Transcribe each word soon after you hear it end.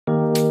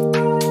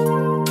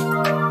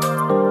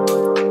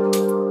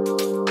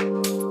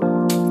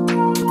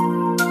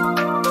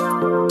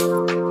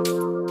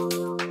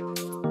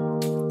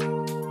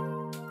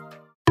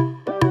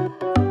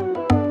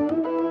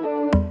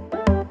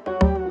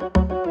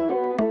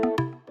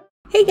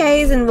Hey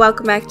guys, and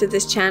welcome back to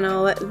this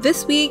channel.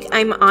 This week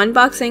I'm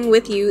unboxing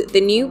with you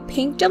the new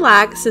Pink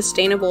Gellac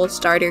Sustainable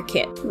Starter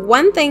Kit.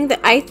 One thing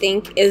that I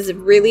think is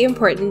really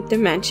important to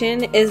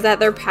mention is that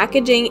their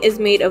packaging is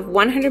made of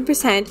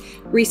 100%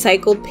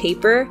 recycled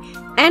paper,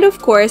 and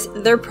of course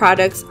their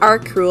products are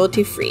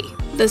cruelty free.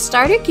 The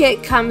starter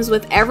kit comes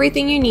with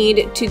everything you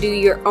need to do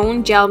your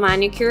own gel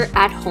manicure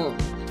at home.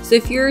 So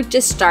if you're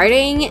just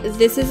starting,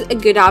 this is a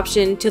good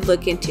option to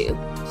look into.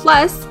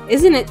 Plus,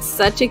 isn't it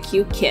such a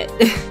cute kit?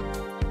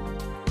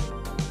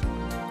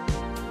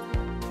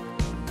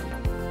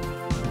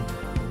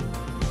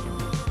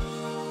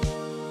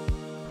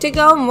 To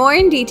go more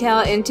in detail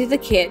into the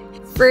kit,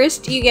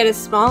 first you get a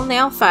small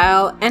nail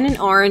file and an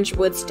orange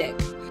wood stick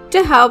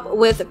to help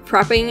with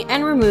prepping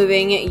and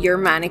removing your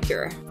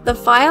manicure. The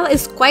file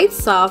is quite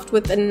soft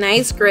with a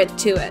nice grit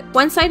to it.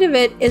 One side of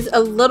it is a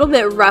little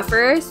bit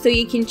rougher, so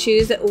you can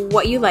choose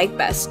what you like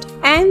best.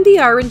 And the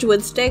orange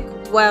wood stick,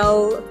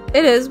 well,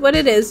 it is what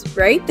it is,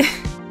 right?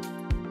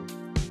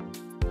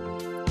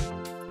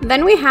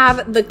 Then we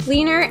have the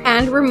cleaner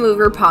and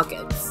remover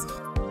pockets.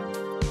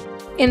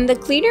 In the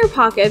cleaner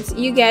pockets,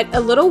 you get a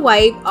little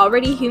wipe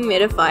already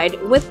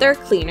humidified with their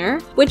cleaner,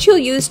 which you'll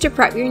use to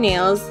prep your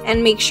nails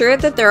and make sure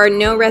that there are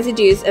no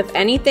residues of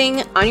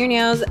anything on your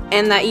nails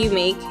and that you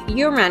make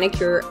your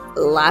manicure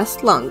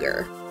last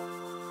longer.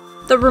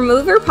 The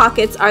remover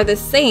pockets are the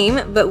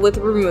same but with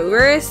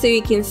remover, so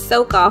you can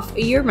soak off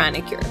your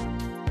manicure.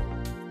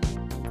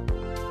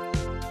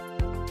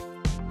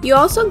 You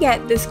also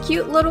get this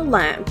cute little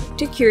lamp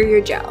to cure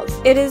your gels.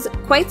 It is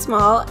quite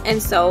small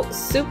and so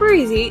super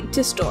easy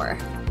to store.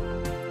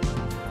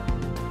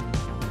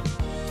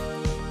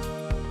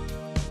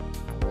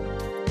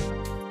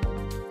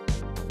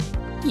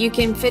 You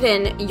can fit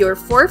in your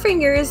 4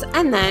 fingers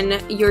and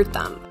then your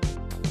thumb.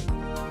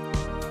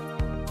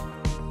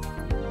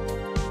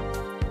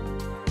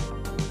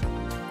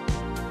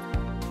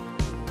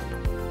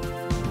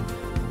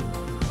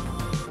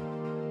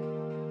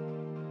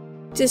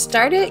 To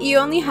start it, you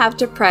only have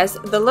to press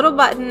the little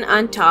button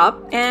on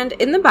top, and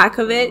in the back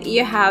of it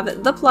you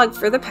have the plug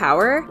for the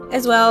power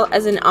as well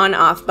as an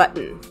on-off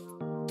button.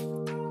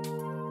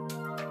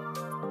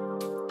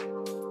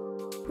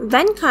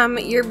 Then come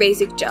your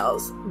basic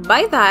gels.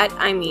 By that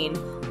I mean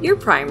your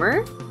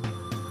primer,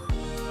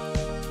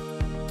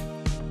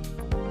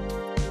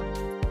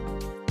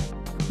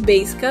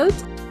 base coat,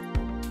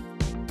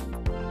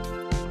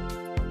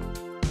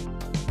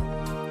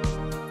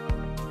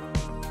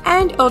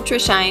 and Ultra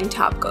Shine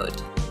top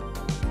coat.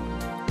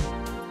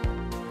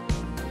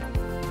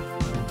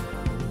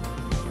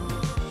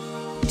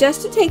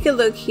 Just to take a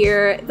look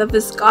here, the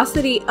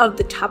viscosity of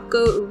the top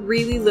coat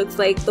really looks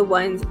like the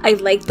ones I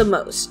like the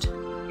most.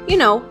 You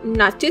know,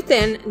 not too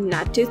thin,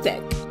 not too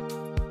thick.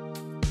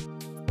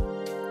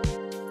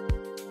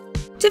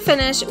 To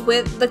finish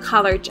with the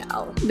color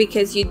gel,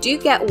 because you do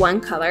get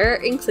one color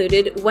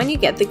included when you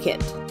get the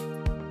kit.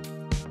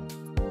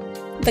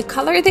 The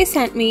color they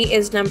sent me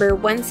is number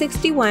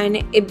 161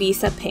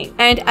 Ibiza Pink,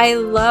 and I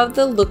love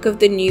the look of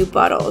the new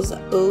bottles.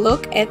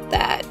 Look at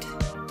that.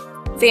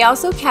 They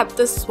also kept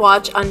the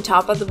swatch on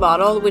top of the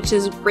bottle, which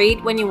is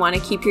great when you want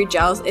to keep your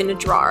gels in a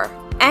drawer.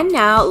 And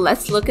now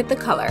let's look at the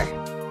color.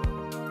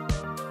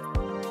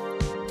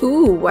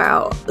 Ooh,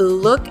 wow,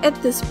 look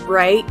at this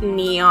bright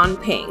neon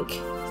pink.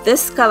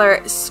 This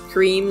color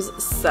screams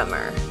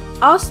summer.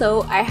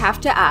 Also, I have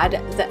to add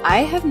that I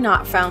have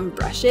not found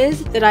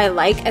brushes that I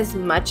like as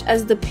much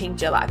as the Pink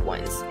Gellac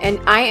ones, and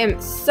I am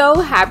so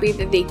happy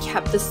that they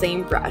kept the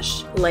same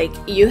brush. Like,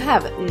 you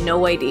have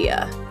no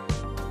idea.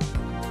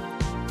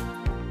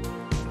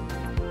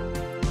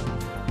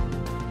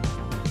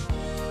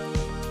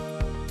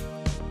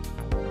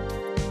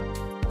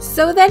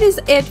 So that is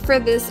it for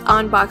this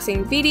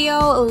unboxing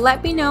video.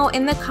 Let me know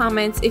in the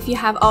comments if you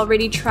have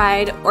already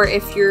tried or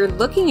if you're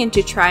looking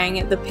into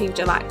trying the Pink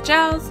Gellac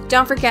gels.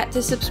 Don't forget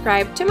to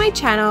subscribe to my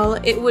channel.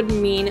 It would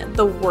mean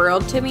the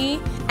world to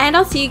me. And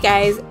I'll see you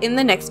guys in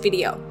the next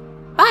video.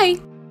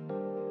 Bye!